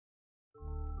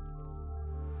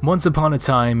Once upon a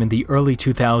time in the early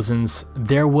 2000s,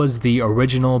 there was the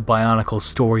original BIONICLE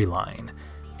storyline,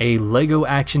 a LEGO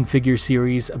action figure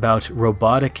series about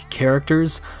robotic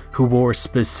characters who wore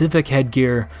specific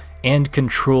headgear and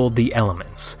controlled the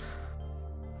elements.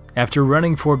 After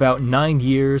running for about 9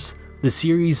 years, the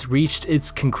series reached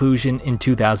its conclusion in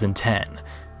 2010,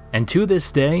 and to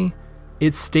this day,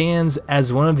 it stands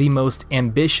as one of the most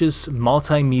ambitious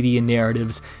multimedia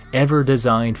narratives ever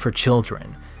designed for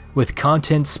children, with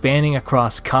content spanning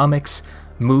across comics,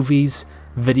 movies,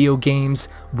 video games,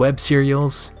 web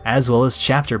serials, as well as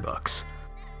chapter books.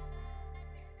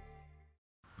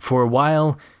 For a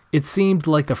while, it seemed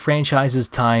like the franchise's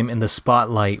time in the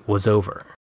spotlight was over.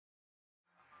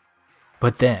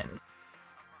 But then,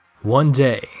 one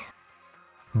day,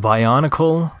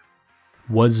 BIONICLE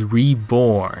was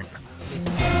reborn.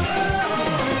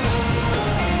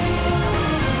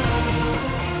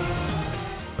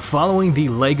 Following the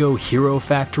LEGO Hero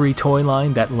Factory toy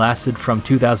line that lasted from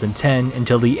 2010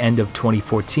 until the end of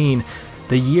 2014,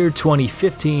 the year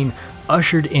 2015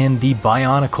 ushered in the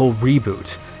BIONICLE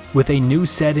reboot, with a new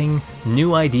setting,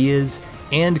 new ideas,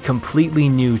 and completely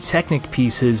new Technic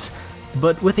pieces,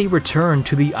 but with a return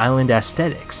to the island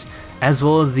aesthetics, as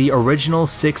well as the original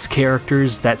 6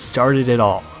 characters that started it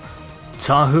all: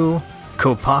 Tahu,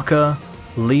 Kopaka,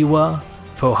 Liwa,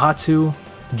 Pohatu,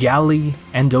 Gali,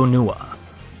 and Onua.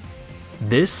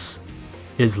 This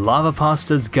is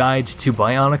Lavapasta's Guide to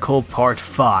BIONICLE Part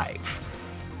 5,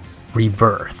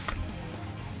 Rebirth.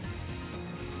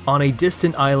 On a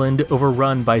distant island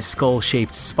overrun by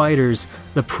skull-shaped spiders,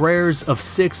 the prayers of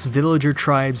 6 villager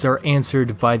tribes are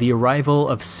answered by the arrival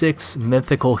of 6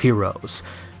 mythical heroes,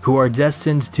 who are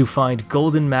destined to find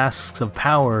golden masks of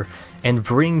power and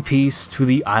bring peace to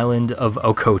the island of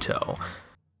Okoto.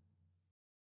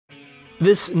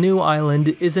 This new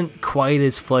island isn't quite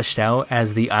as fleshed out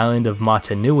as the island of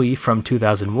Matanui from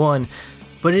 2001,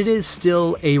 but it is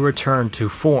still a return to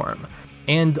form.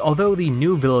 And although the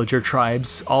new villager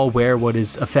tribes all wear what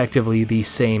is effectively the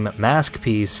same mask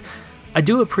piece, I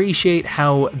do appreciate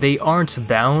how they aren't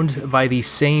bound by the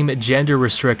same gender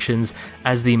restrictions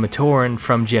as the Matoran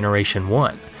from Generation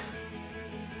 1.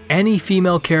 Any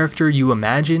female character you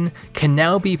imagine can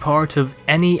now be part of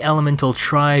any elemental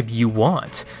tribe you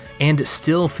want, and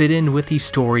still fit in with the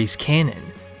story's canon,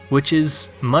 which is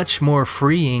much more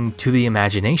freeing to the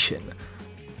imagination.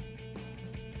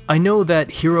 I know that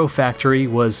Hero Factory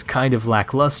was kind of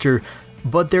lackluster,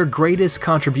 but their greatest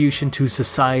contribution to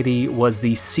society was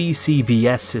the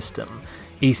CCBS system,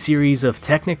 a series of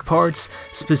Technic parts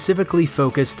specifically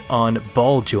focused on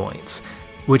ball joints,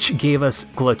 which gave us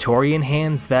Glatorian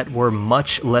hands that were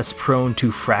much less prone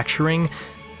to fracturing,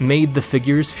 made the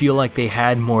figures feel like they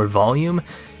had more volume,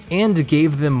 and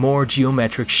gave them more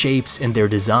geometric shapes in their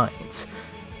designs.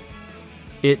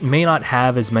 It may not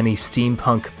have as many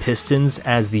steampunk pistons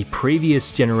as the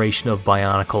previous generation of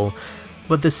BIONICLE,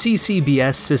 but the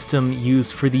CCBS system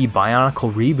used for the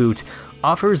BIONICLE reboot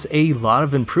offers a lot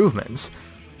of improvements.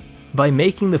 By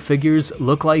making the figures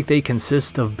look like they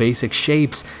consist of basic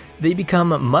shapes, they become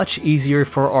much easier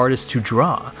for artists to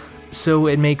draw, so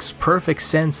it makes perfect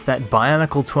sense that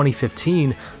BIONICLE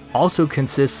 2015 also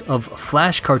consists of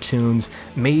Flash cartoons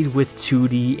made with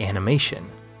 2D animation.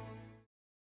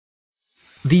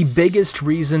 The biggest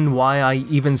reason why I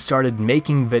even started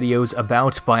making videos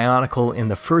about BIONICLE in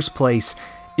the first place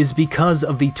is because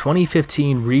of the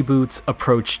 2015 reboot's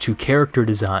approach to character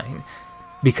design.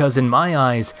 Because in my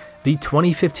eyes, the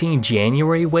 2015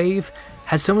 January wave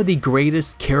has some of the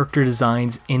greatest character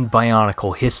designs in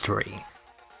BIONICLE history.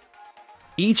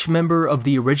 Each member of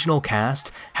the original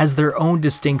cast has their own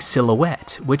distinct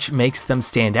silhouette, which makes them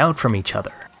stand out from each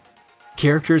other.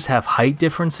 Characters have height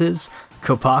differences,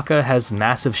 Kopaka has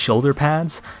massive shoulder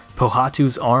pads,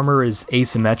 Pohatu's armor is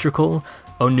asymmetrical,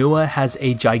 Onua has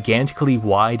a gigantically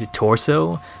wide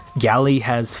torso, Gali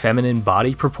has feminine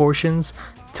body proportions,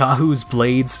 Tahu's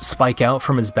blades spike out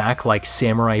from his back like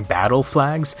samurai battle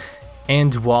flags,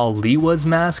 and while Liwa's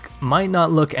mask might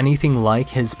not look anything like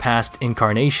his past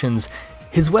incarnations,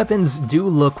 his weapons do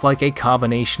look like a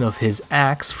combination of his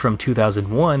axe from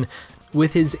 2001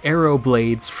 with his arrow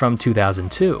blades from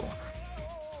 2002.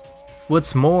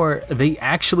 What's more, they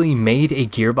actually made a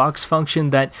gearbox function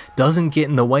that doesn't get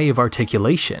in the way of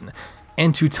articulation,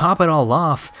 and to top it all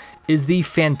off is the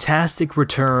fantastic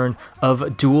return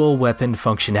of dual weapon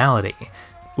functionality,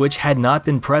 which had not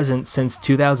been present since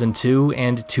 2002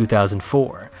 and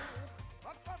 2004.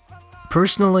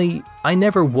 Personally, I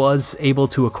never was able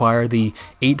to acquire the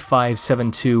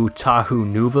 8572 Tahu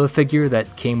Nuva figure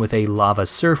that came with a lava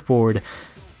surfboard,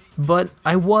 but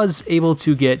I was able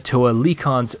to get Toa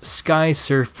Likon's Sky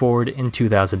Surfboard in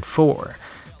 2004.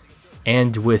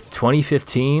 And with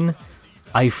 2015,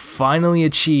 I finally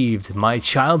achieved my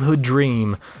childhood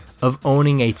dream of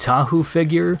owning a Tahu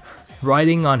figure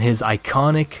riding on his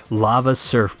iconic lava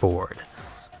surfboard.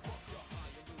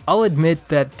 I'll admit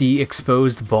that the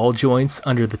exposed ball joints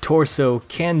under the torso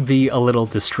can be a little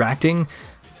distracting,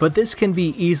 but this can be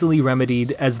easily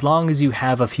remedied as long as you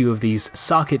have a few of these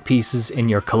socket pieces in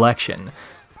your collection.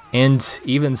 And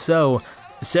even so,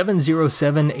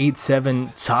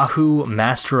 70787 Tahu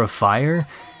Master of Fire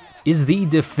is the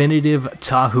definitive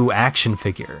Tahu action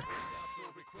figure.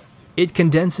 It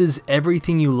condenses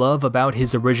everything you love about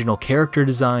his original character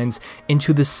designs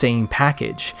into the same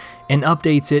package, and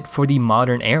updates it for the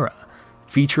modern era,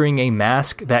 featuring a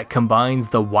mask that combines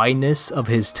the wideness of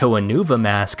his Toa Nuva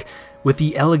mask with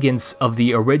the elegance of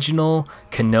the original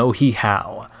Kanohi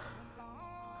Hao.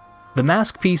 The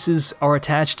mask pieces are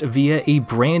attached via a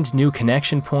brand new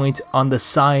connection point on the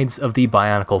sides of the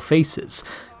Bionicle faces,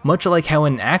 much like how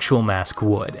an actual mask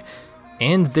would,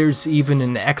 and there's even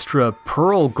an extra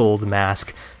pearl gold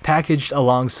mask packaged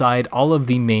alongside all of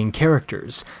the main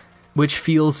characters, which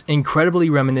feels incredibly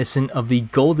reminiscent of the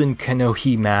golden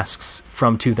Kanohi masks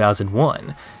from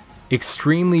 2001.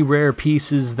 Extremely rare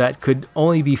pieces that could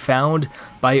only be found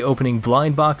by opening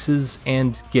blind boxes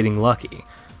and getting lucky.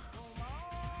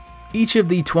 Each of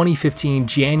the 2015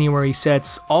 January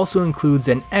sets also includes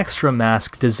an extra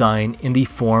mask design in the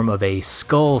form of a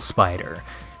skull spider,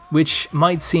 which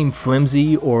might seem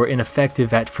flimsy or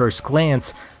ineffective at first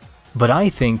glance, but I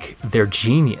think they're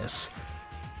genius.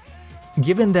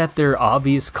 Given that they're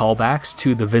obvious callbacks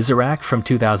to the Visorak from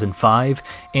 2005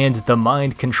 and the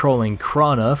mind-controlling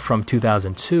Krana from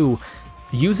 2002,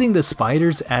 using the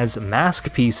spiders as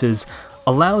mask pieces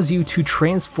allows you to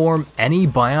transform any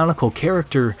Bionicle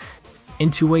character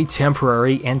into a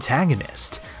temporary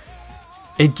antagonist.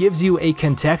 It gives you a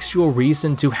contextual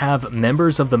reason to have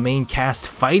members of the main cast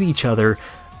fight each other,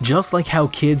 just like how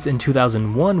kids in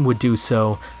 2001 would do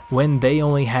so when they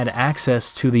only had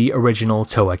access to the original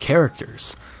Toa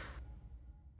characters.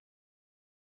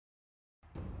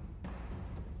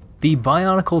 The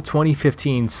Bionicle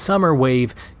 2015 Summer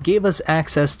Wave gave us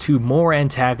access to more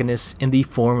antagonists in the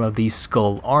form of the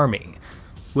Skull Army,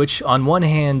 which on one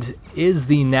hand is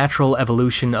the natural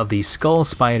evolution of the Skull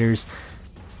Spiders,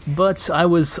 but I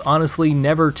was honestly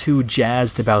never too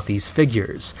jazzed about these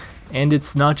figures. And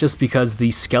it's not just because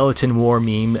the Skeleton War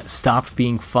meme stopped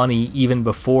being funny even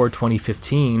before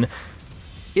 2015,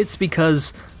 it's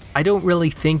because I don't really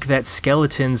think that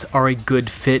skeletons are a good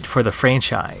fit for the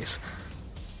franchise.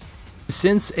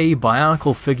 Since a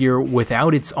Bionicle figure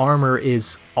without its armor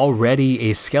is already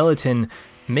a skeleton,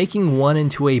 making one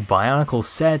into a Bionicle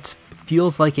set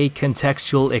feels like a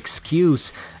contextual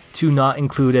excuse to not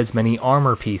include as many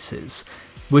armor pieces,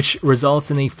 which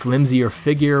results in a flimsier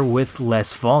figure with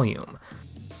less volume.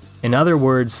 In other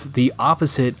words, the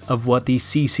opposite of what the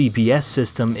CCBS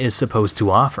system is supposed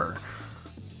to offer.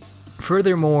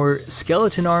 Furthermore,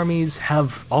 skeleton armies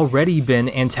have already been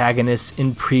antagonists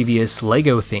in previous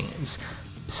LEGO themes,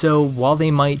 so while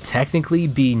they might technically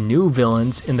be new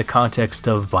villains in the context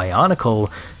of Bionicle,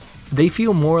 they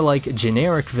feel more like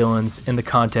generic villains in the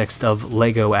context of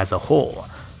LEGO as a whole.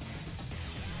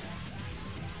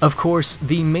 Of course,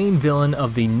 the main villain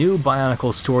of the new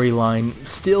Bionicle storyline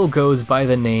still goes by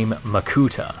the name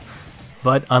Makuta,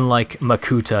 but unlike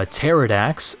Makuta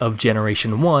Pterodax of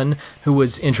Generation 1, who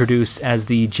was introduced as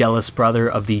the jealous brother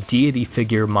of the deity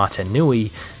figure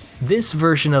Matanui, this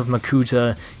version of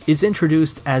Makuta is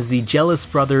introduced as the jealous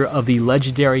brother of the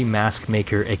legendary mask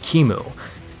maker Ikimu,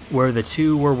 where the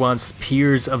two were once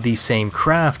peers of the same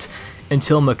craft,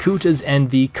 until Makuta's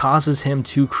envy causes him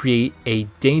to create a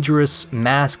dangerous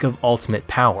mask of ultimate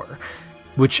power,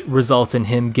 which results in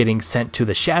him getting sent to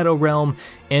the Shadow Realm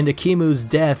and Ikimu's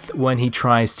death when he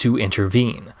tries to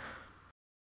intervene.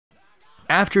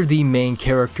 After the main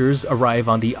characters arrive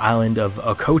on the island of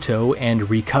Okoto and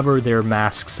recover their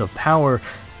masks of power,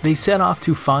 they set off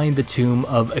to find the tomb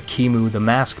of Ikimu the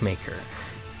Mask Maker,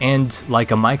 and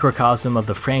like a microcosm of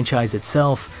the franchise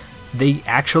itself, they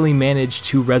actually manage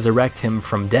to resurrect him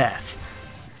from death,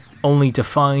 only to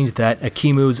find that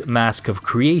Ikimu's Mask of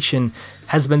Creation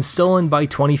has been stolen by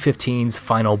 2015's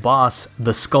final boss,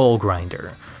 the Skull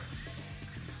Grinder.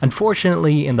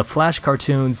 Unfortunately, in the Flash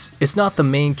cartoons, it's not the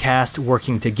main cast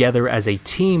working together as a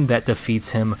team that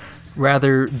defeats him,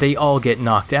 rather they all get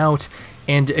knocked out,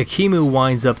 and Ikimu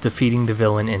winds up defeating the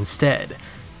villain instead,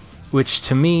 which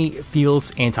to me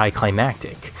feels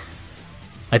anticlimactic.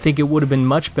 I think it would have been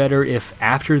much better if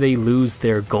after they lose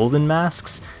their golden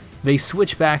masks, they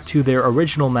switch back to their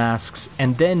original masks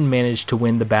and then manage to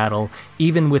win the battle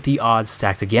even with the odds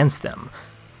stacked against them,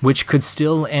 which could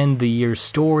still end the year's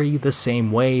story the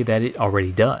same way that it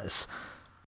already does.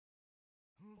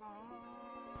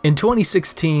 In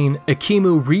 2016,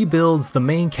 Ikimu rebuilds the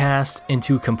main cast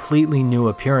into completely new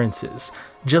appearances,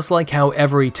 just like how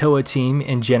every Toa team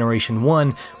in Generation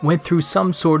 1 went through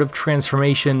some sort of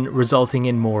transformation resulting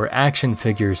in more action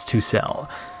figures to sell.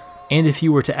 And if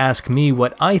you were to ask me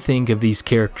what I think of these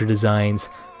character designs,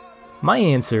 my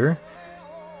answer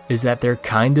is that they're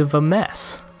kind of a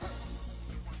mess.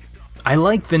 I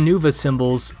like the Nuva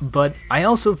symbols, but I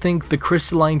also think the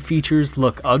crystalline features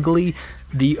look ugly.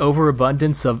 The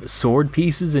overabundance of sword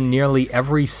pieces in nearly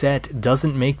every set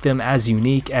doesn't make them as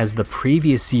unique as the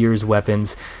previous year's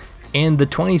weapons, and the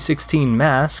 2016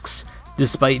 masks,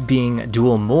 despite being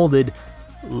dual molded,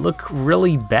 look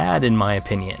really bad in my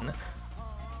opinion.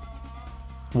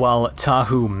 While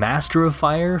Tahu Master of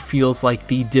Fire feels like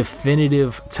the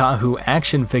definitive Tahu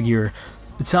action figure,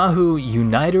 Tahu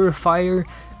Uniter of Fire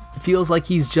feels like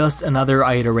he's just another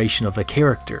iteration of the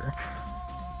character.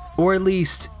 Or at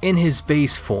least in his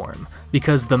base form,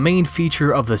 because the main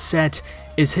feature of the set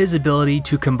is his ability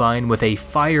to combine with a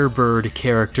Firebird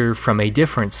character from a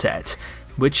different set,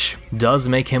 which does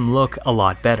make him look a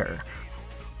lot better.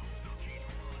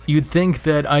 You'd think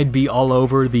that I'd be all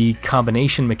over the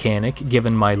combination mechanic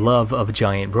given my love of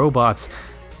giant robots,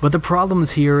 but the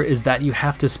problems here is that you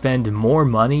have to spend more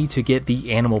money to get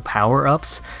the animal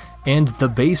power-ups, and the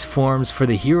base forms for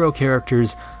the hero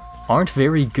characters aren't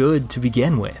very good to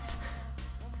begin with.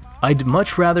 I'd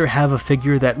much rather have a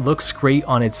figure that looks great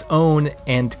on its own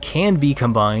and can be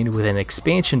combined with an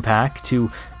expansion pack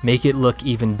to make it look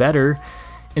even better,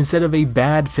 instead of a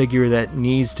bad figure that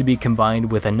needs to be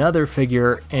combined with another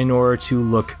figure in order to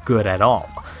look good at all.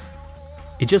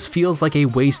 It just feels like a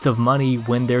waste of money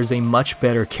when there's a much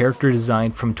better character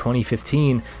design from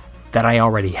 2015 that I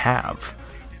already have.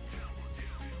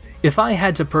 If I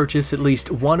had to purchase at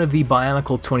least one of the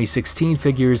BIONICLE 2016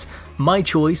 figures, my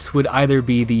choice would either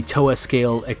be the Toa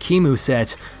Scale Ikimu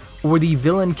set or the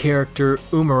villain character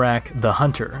Umarak the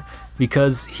Hunter,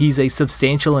 because he's a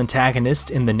substantial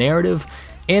antagonist in the narrative,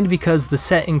 and because the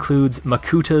set includes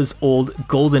Makuta's old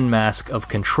golden mask of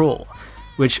control,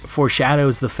 which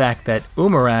foreshadows the fact that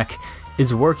Umarak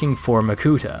is working for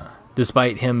Makuta,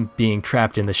 despite him being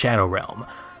trapped in the Shadow Realm.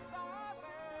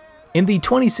 In the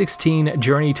 2016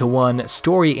 Journey to One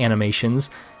story animations,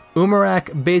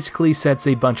 Umarak basically sets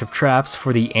a bunch of traps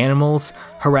for the animals,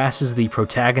 harasses the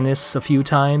protagonists a few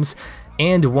times,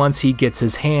 and once he gets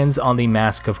his hands on the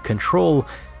Mask of Control,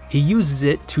 he uses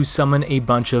it to summon a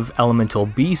bunch of elemental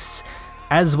beasts,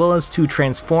 as well as to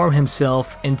transform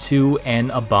himself into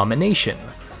an abomination.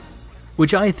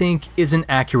 Which I think is an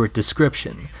accurate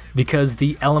description, because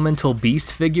the elemental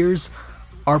beast figures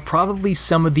are probably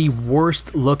some of the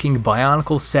worst looking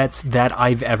BIONICLE sets that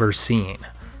I've ever seen.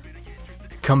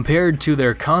 Compared to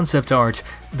their concept art,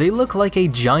 they look like a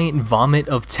giant vomit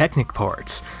of Technic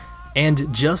parts,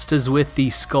 and just as with the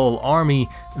Skull Army,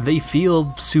 they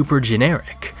feel super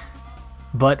generic.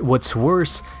 But what's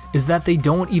worse is that they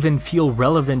don't even feel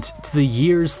relevant to the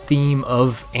year's theme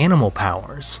of animal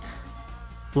powers.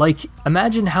 Like,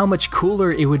 imagine how much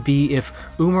cooler it would be if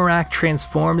Umarak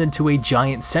transformed into a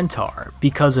giant centaur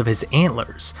because of his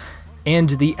antlers, and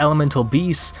the elemental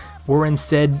beasts were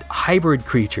instead hybrid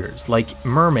creatures like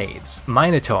mermaids,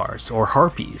 minotaurs, or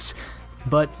harpies,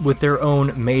 but with their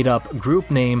own made-up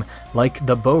group name like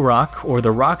the Borak or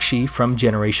the Rakshi from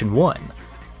Generation 1.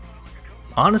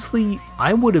 Honestly,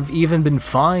 I would have even been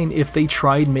fine if they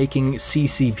tried making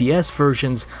CCBS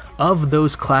versions of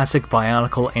those classic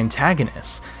BIONICLE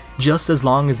antagonists, just as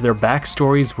long as their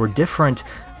backstories were different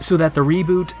so that the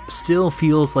reboot still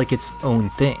feels like its own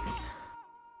thing.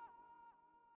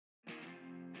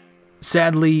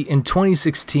 Sadly, in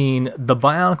 2016, the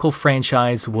BIONICLE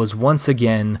franchise was once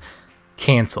again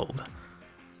cancelled.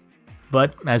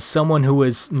 But as someone who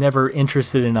was never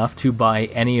interested enough to buy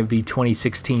any of the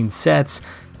 2016 sets,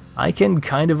 I can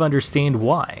kind of understand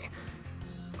why.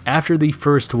 After the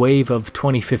first wave of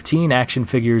 2015 action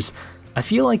figures, I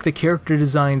feel like the character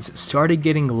designs started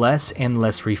getting less and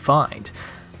less refined,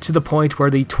 to the point where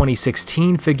the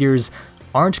 2016 figures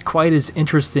aren't quite as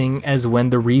interesting as when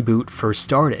the reboot first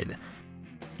started.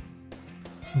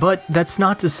 But that's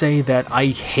not to say that I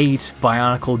hate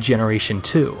BIONICLE Generation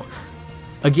 2.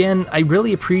 Again, I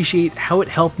really appreciate how it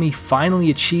helped me finally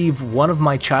achieve one of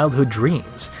my childhood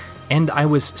dreams, and I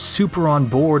was super on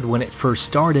board when it first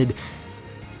started.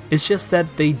 It's just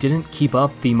that they didn't keep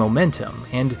up the momentum,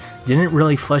 and didn't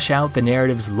really flesh out the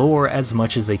narrative's lore as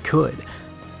much as they could.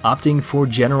 opting for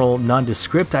general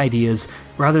nondescript ideas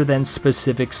rather than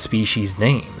specific species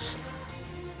names.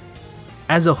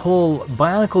 As a whole,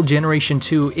 Bionicle Generation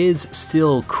 2 is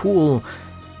still cool,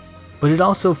 but it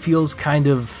also feels kind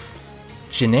of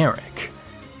generic.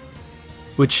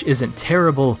 Which isn't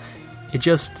terrible, it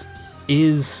just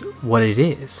is what it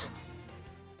is.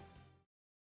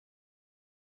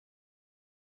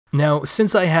 Now,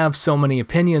 since I have so many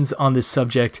opinions on this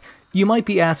subject, you might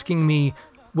be asking me,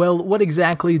 well, what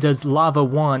exactly does Lava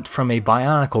want from a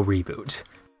Bionicle reboot?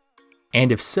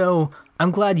 And if so,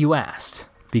 I'm glad you asked,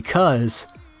 because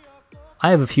I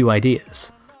have a few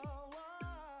ideas.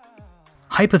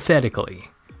 Hypothetically,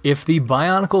 if the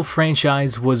Bionicle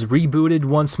franchise was rebooted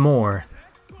once more,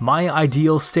 my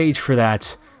ideal stage for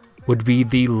that would be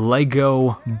the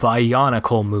LEGO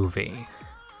Bionicle movie,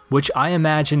 which I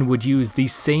imagine would use the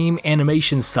same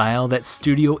animation style that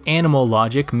Studio Animal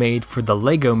Logic made for the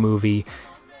LEGO movie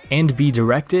and be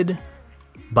directed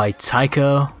by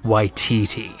Taika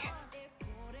Waititi.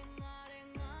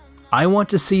 I want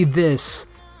to see this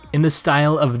in the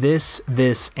style of this,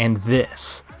 and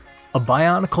this. A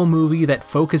Bionicle movie that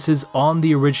focuses on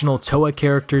the original Toa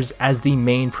characters as the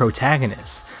main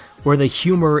protagonists, where the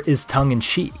humor is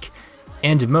tongue-in-cheek,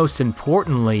 and most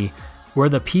importantly, where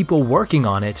the people working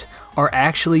on it are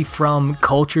actually from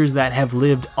cultures that have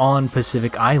lived on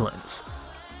Pacific Islands.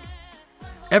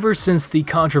 Ever since the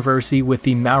controversy with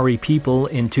the Maori people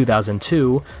in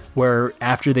 2002, where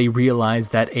after they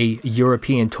realized that a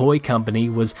European toy company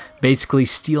was basically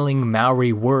stealing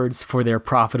Maori words for their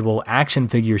profitable action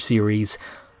figure series,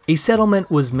 a settlement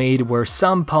was made where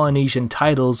some Polynesian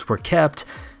titles were kept,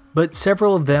 but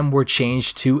several of them were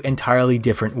changed to entirely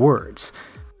different words.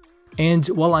 And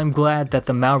while I'm glad that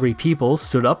the Maori people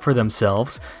stood up for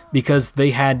themselves, because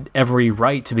they had every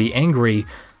right to be angry,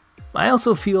 I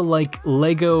also feel like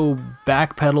LEGO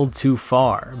backpedaled too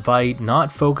far by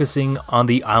not focusing on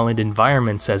the island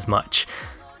environments as much,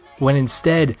 when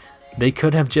instead they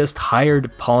could have just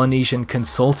hired Polynesian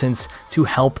consultants to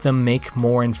help them make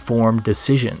more informed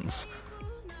decisions.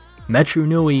 Metru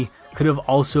Nui could have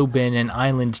also been an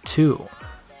island too.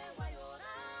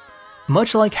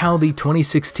 Much like how the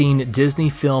 2016 Disney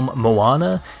film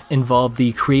Moana involved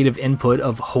the creative input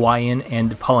of Hawaiian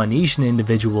and Polynesian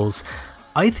individuals,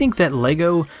 I think that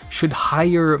LEGO should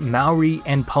hire Maori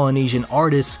and Polynesian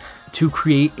artists to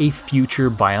create a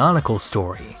future Bionicle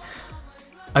story.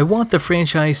 I want the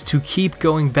franchise to keep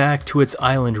going back to its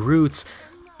island roots,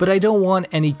 but I don't want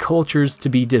any cultures to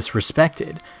be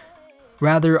disrespected.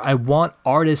 Rather, I want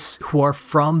artists who are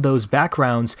from those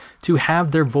backgrounds to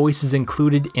have their voices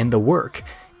included in the work,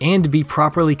 and be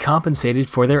properly compensated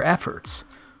for their efforts.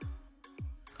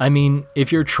 I mean,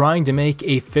 if you're trying to make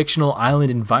a fictional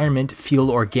island environment feel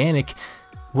organic,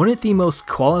 wouldn't the most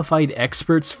qualified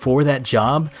experts for that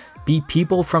job be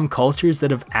people from cultures that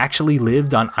have actually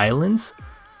lived on islands?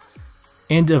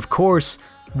 And of course,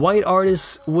 white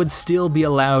artists would still be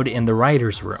allowed in the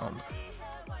writer's room.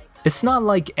 It's not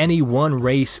like any one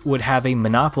race would have a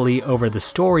monopoly over the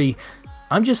story.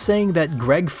 I'm just saying that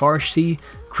Greg Farshti,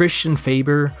 Christian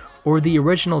Faber, or the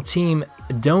original team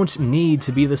don't need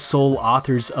to be the sole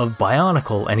authors of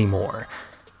Bionicle anymore.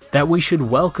 That we should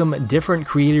welcome different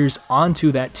creators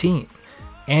onto that team,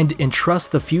 and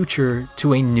entrust the future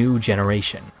to a new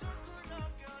generation.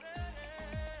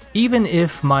 Even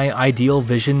if my ideal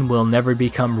vision will never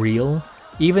become real,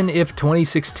 even if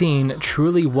 2016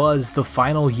 truly was the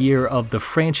final year of the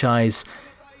franchise,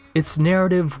 its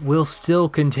narrative will still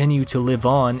continue to live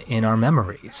on in our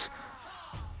memories.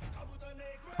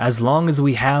 As long as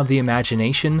we have the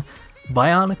imagination,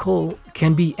 Bionicle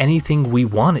can be anything we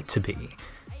want it to be.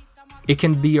 It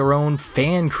can be our own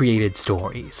fan-created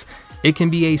stories. It can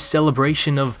be a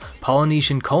celebration of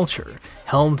Polynesian culture,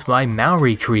 helmed by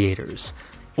Maori creators.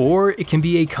 Or it can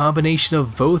be a combination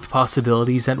of both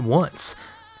possibilities at once.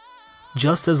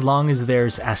 Just as long as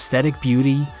there's aesthetic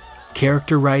beauty,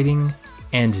 character writing,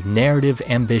 and narrative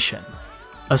ambition.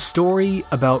 A story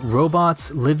about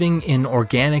robots living in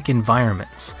organic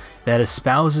environments that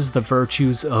espouses the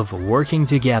virtues of working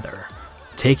together,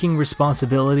 taking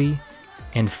responsibility,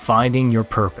 and finding your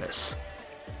purpose.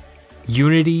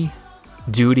 Unity,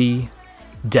 duty,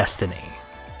 destiny.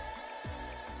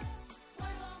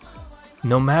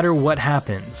 No matter what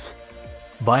happens,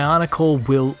 Bionicle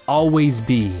will always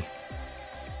be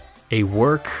a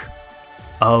work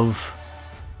of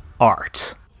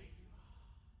art.